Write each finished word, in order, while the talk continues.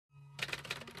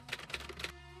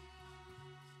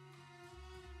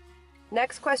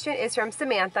Next question is from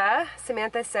Samantha.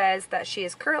 Samantha says that she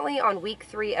is currently on week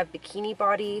 3 of Bikini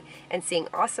Body and seeing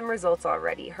awesome results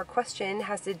already. Her question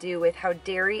has to do with how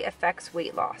dairy affects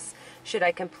weight loss. Should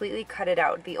I completely cut it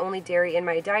out? The only dairy in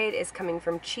my diet is coming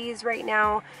from cheese right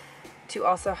now to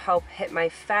also help hit my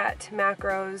fat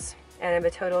macros, and I'm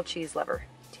a total cheese lover.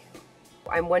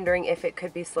 I'm wondering if it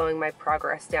could be slowing my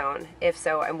progress down. If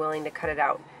so, I'm willing to cut it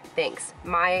out. Thanks.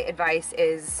 My advice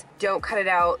is don't cut it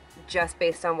out just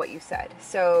based on what you said.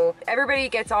 So everybody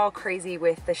gets all crazy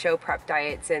with the show prep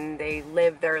diets and they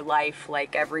live their life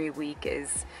like every week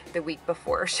is the week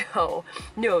before a show.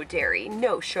 No dairy,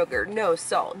 no sugar, no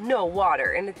salt, no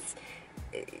water. And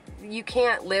you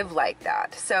can't live like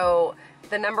that. So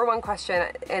the number one question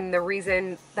and the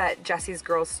reason that Jessie's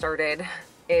Girls started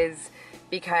is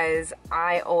because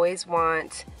I always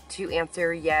want to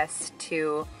answer yes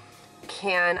to,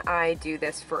 can I do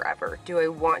this forever? Do I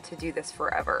want to do this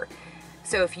forever?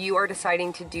 So if you are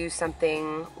deciding to do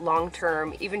something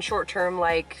long-term, even short-term,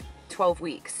 like 12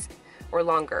 weeks or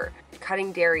longer,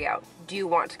 cutting dairy out. Do you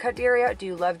want to cut dairy out? Do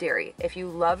you love dairy? If you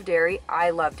love dairy, I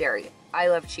love dairy. I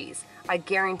love cheese. I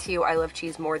guarantee you I love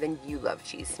cheese more than you love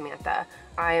cheese, Samantha.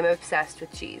 I am obsessed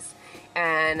with cheese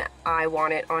and I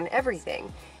want it on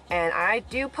everything. And I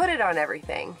do put it on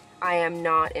everything. I am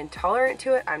not intolerant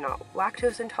to it. I'm not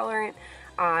lactose intolerant.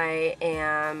 I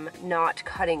am not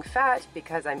cutting fat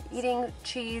because I'm eating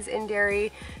cheese and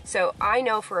dairy. So I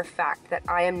know for a fact that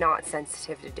I am not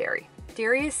sensitive to dairy.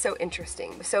 Dairy is so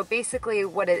interesting. So basically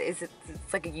what it is,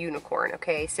 it's like a unicorn,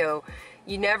 okay? So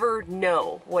you never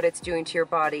know what it's doing to your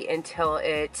body until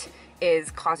it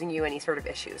is causing you any sort of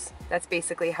issues. That's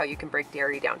basically how you can break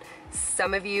dairy down.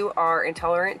 Some of you are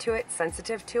intolerant to it,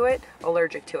 sensitive to it,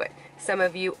 allergic to it. Some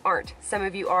of you aren't. Some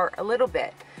of you are a little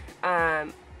bit. I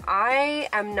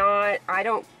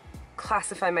don't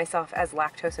classify myself as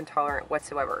lactose intolerant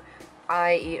whatsoever.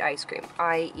 I eat ice cream.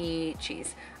 I eat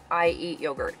cheese. I eat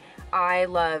yogurt. I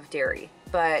love dairy,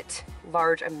 but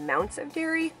large amounts of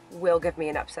dairy will give me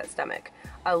an upset stomach.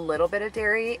 A little bit of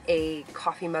dairy, a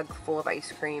coffee mug full of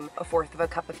ice cream, 1/4 of a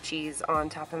cup of cheese on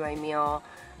top of my meal,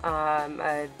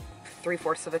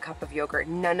 3/4 of a cup of yogurt.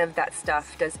 None of that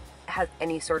stuff has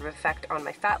any sort of effect on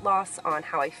my fat loss, on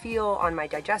how I feel, on my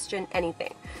digestion,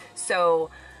 anything.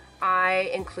 So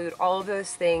I include all of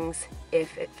those things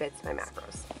if it fits my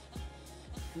macros.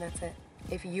 And that's it.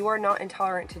 If you are not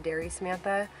intolerant to dairy,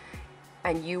 Samantha,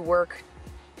 and you work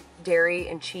dairy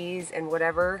and cheese and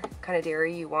whatever kind of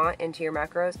dairy you want into your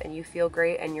macros and you feel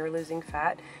great and you're losing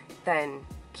fat, then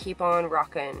keep on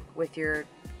rocking with your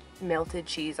melted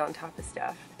cheese on top of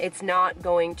stuff. It's not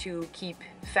going to keep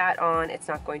fat on, it's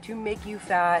not going to make you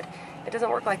fat. It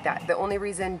doesn't work like that. The only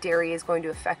reason dairy is going to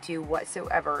affect you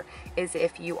whatsoever is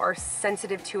if you are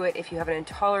sensitive to it, if you have an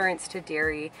intolerance to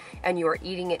dairy and you are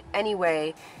eating it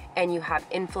anyway, and you have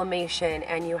inflammation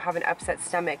and you have an upset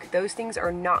stomach. Those things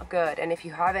are not good. And if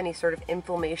you have any sort of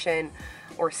inflammation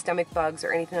or stomach bugs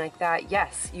or anything like that,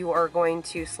 yes, you are going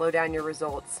to slow down your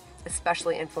results,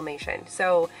 especially inflammation.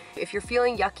 So if you're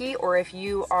feeling yucky or if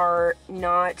you are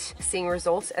not seeing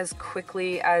results as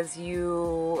quickly as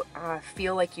you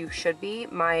feel like you should be,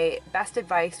 my best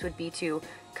advice would be to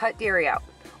cut dairy out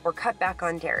or cut back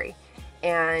on dairy.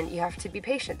 And you have to be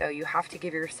patient though. You have to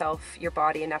give your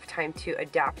body enough time to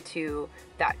adapt to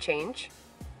that change,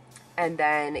 and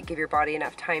then give your body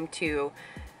enough time to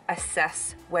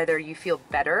assess whether you feel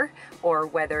better or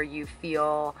whether you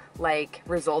feel like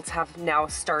results have now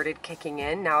started kicking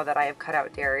in now that I have cut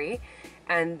out dairy.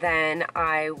 And then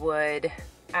I would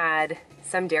add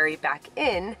some dairy back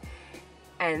in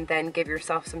and then give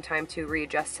yourself some time to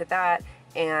readjust to that.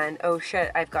 And oh shit,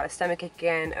 I've got a stomachache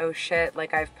again. Oh shit,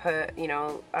 like I've put,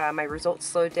 my results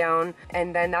slowed down.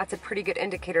 And then that's a pretty good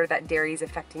indicator that dairy is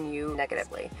affecting you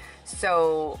negatively.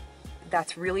 So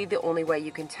that's really the only way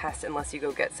you can test, unless you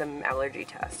go get some allergy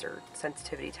test or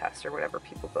sensitivity test or whatever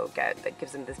people go get that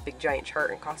gives them this big giant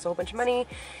chart and costs a whole bunch of money.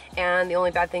 And the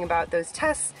only bad thing about those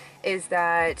tests is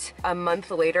that a month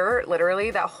later,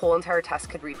 literally, that whole entire test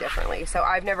could read differently. So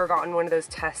I've never gotten one of those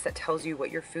tests that tells you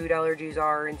what your food allergies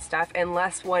are and stuff,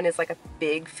 unless one is like a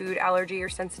big food allergy or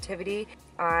sensitivity.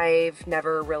 I've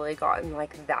never really gotten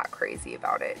like that crazy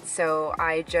about it. So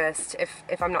I just,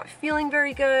 if I'm not feeling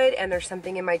very good and there's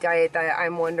something in my diet that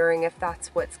I'm wondering if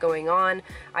that's what's going on,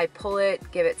 I pull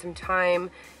it, give it some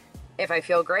time. If I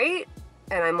feel great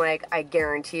and I'm like, I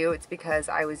guarantee you it's because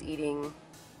I was eating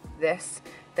this,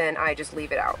 then I just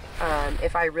leave it out.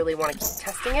 If I really want to keep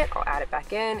testing it, I'll add it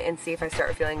back in and see if I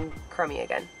start feeling crummy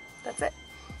again. That's it.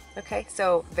 Okay,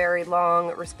 so very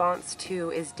long response to,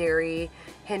 is dairy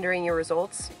hindering your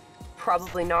results?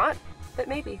 Probably not, but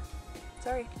maybe.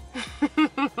 Sorry.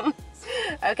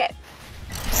 Okay.